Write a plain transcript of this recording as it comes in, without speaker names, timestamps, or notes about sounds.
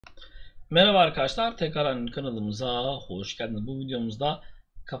Merhaba arkadaşlar, tekrar kanalımıza hoş geldiniz. Bu videomuzda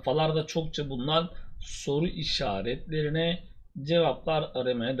kafalarda çokça bulunan soru işaretlerine cevaplar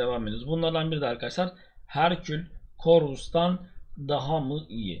aramaya devam ediyoruz. Bunlardan biri de arkadaşlar Herkül Corvustan daha mı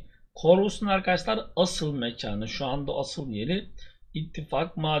iyi? Corvus'un arkadaşlar asıl mekanı, şu anda asıl yeri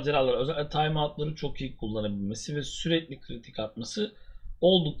ittifak, maceralar, özellikle timeoutları çok iyi kullanabilmesi ve sürekli kritik atması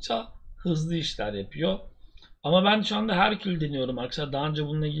oldukça hızlı işler yapıyor. Ama ben şu anda Herkül deniyorum arkadaşlar. Daha önce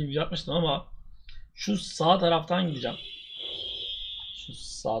bununla ilgili video yapmıştım ama şu sağ taraftan gideceğim. Şu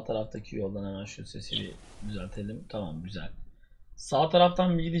sağ taraftaki yoldan hemen şu sesi bir düzeltelim. Tamam, güzel. Sağ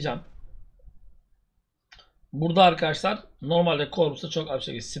taraftan bir gideceğim. Burada arkadaşlar normalde Corvus'ta çok az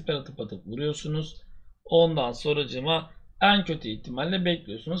şekilde siper atıp vuruyorsunuz. Ondan sonracığıma en kötü ihtimalle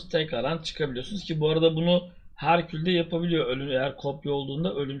bekliyorsunuz. Tekrardan çıkabiliyorsunuz ki bu arada bunu Herkül'de yapabiliyor. Eğer kopya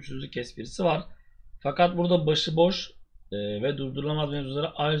olduğunda ölümsüzlük esprisi var. Fakat burada başıboş ve durdurulamaz mevzuları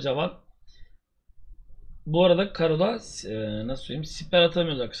ayrıca var. Bu arada Karo'da nasıl söyleyeyim, siper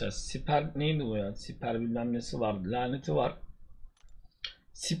atamıyoruz arkadaşlar. Siper neydi bu ya? Siper bilmem nesi vardı. Laneti var.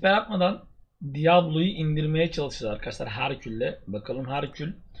 Siper atmadan Diablo'yu indirmeye çalışacağız arkadaşlar Herkül'le. Bakalım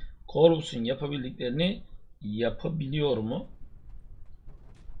Herkül Corvus'un yapabildiklerini yapabiliyor mu?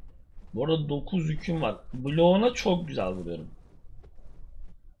 Bu arada 9 yüküm var. Bloğuna çok güzel vuruyorum.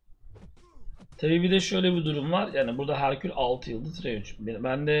 Tabii bir de şöyle bir durum var. Yani burada Herkül 6 yıldız R3.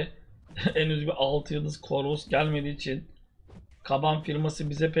 Ben de henüz bir 6 yıldız Corvus gelmediği için Kaban firması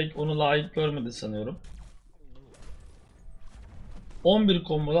bize pek onu layık görmedi sanıyorum. 11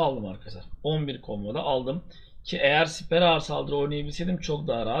 komboda aldım arkadaşlar. 11 komboda aldım. Ki eğer siper ağır saldırı oynayabilseydim çok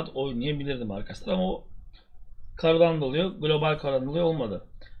daha rahat oynayabilirdim arkadaşlar. Ama o karadan dolayı, global karadan dolayı olmadı.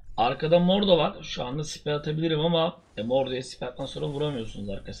 Arkada Mordo var. Şu anda siper atabilirim ama Mordo'ya siperden sonra vuramıyorsunuz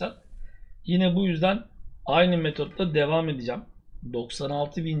arkadaşlar. Yine bu yüzden aynı metotla devam edeceğim.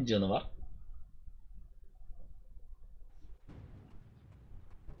 96.000 canı var.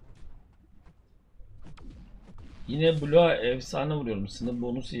 Yine Blue'a efsane vuruyorum sınıf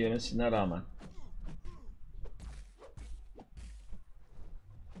bonusu yemesine rağmen.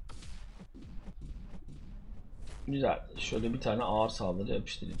 Güzel. Şöyle bir tane ağır saldırı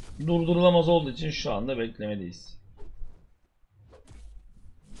yapıştırayım. Durdurulamaz olduğu için şu anda beklemedeyiz.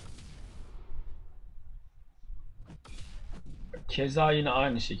 Keza yine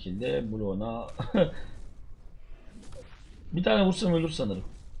aynı şekilde Blue'na bir tane vursam ölür sanırım.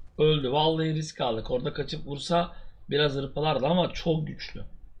 Öldü. Vallahi risk aldık. Orada kaçıp vursa biraz hırpalardı ama çok güçlü.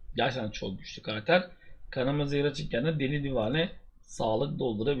 Gerçekten çok güçlü karakter. Kanama zehir açıkken de deli divane sağlık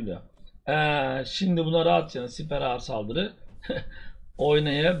doldurabiliyor. Şimdi buna rahatça siper ağır saldırı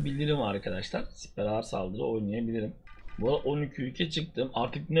oynayabilirim arkadaşlar. Siper ağır saldırı oynayabilirim. Bu arada 12 ülke çıktım.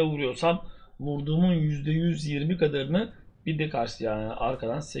 Artık ne vuruyorsam vurduğumun %120 kadarını bir de karşı yani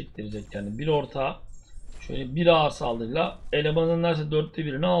arkadan sektirecek. Yani bir orta şöyle bir ağır saldırıyla elemanın neredeyse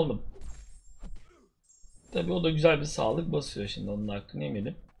 1/4'ünü aldım. Tabi o da güzel bir sağlık basıyor, şimdi onun hakkını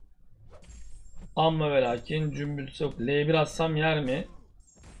yemedim. Amma ve lakin cümbültüsü yok. L1 atsam yer mi?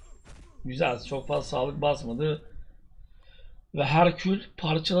 Güzel, çok fazla sağlık basmadı. Ve Herkül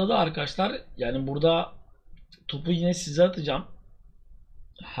parçaladı arkadaşlar. Yani burada topu yine size atacağım.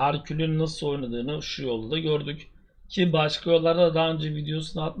 Herkül'ün nasıl oynadığını şu yolda da gördük. Ki başka yollarda da daha önce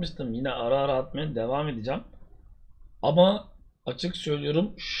videosunu atmıştım. Yine ara ara atmaya devam edeceğim. Ama açık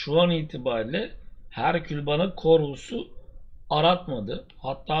söylüyorum, şu an itibariyle Herkül bana Corvus'u aratmadı.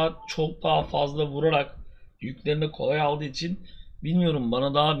 Hatta çok daha fazla vurarak yüklerini kolay aldığı için bilmiyorum,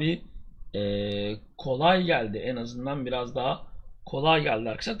 bana daha bir kolay geldi. En azından biraz daha kolay geldi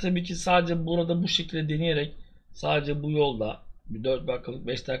arkadaşlar. Tabii ki sadece burada bu şekilde deneyerek, sadece bu yolda bir 4 dakikalık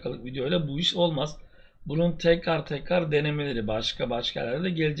 5 dakikalık videoyla bu iş olmaz. Bunun tekrar denemeleri başka yerlerde de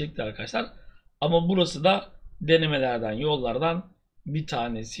gelecektir arkadaşlar. Ama burası da denemelerden, yollardan bir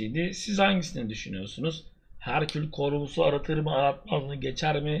tanesiydi. Siz hangisini düşünüyorsunuz? Herkül Corvus'u aratır mı, aratmaz mı,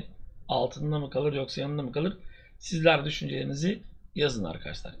 geçer mi, altında mı kalır yoksa yanında mı kalır? Sizler düşüncelerinizi yazın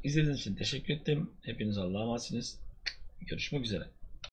arkadaşlar. İzlediğiniz için teşekkür ettim. Hepiniz Allah'a emanetsiniz. Görüşmek üzere.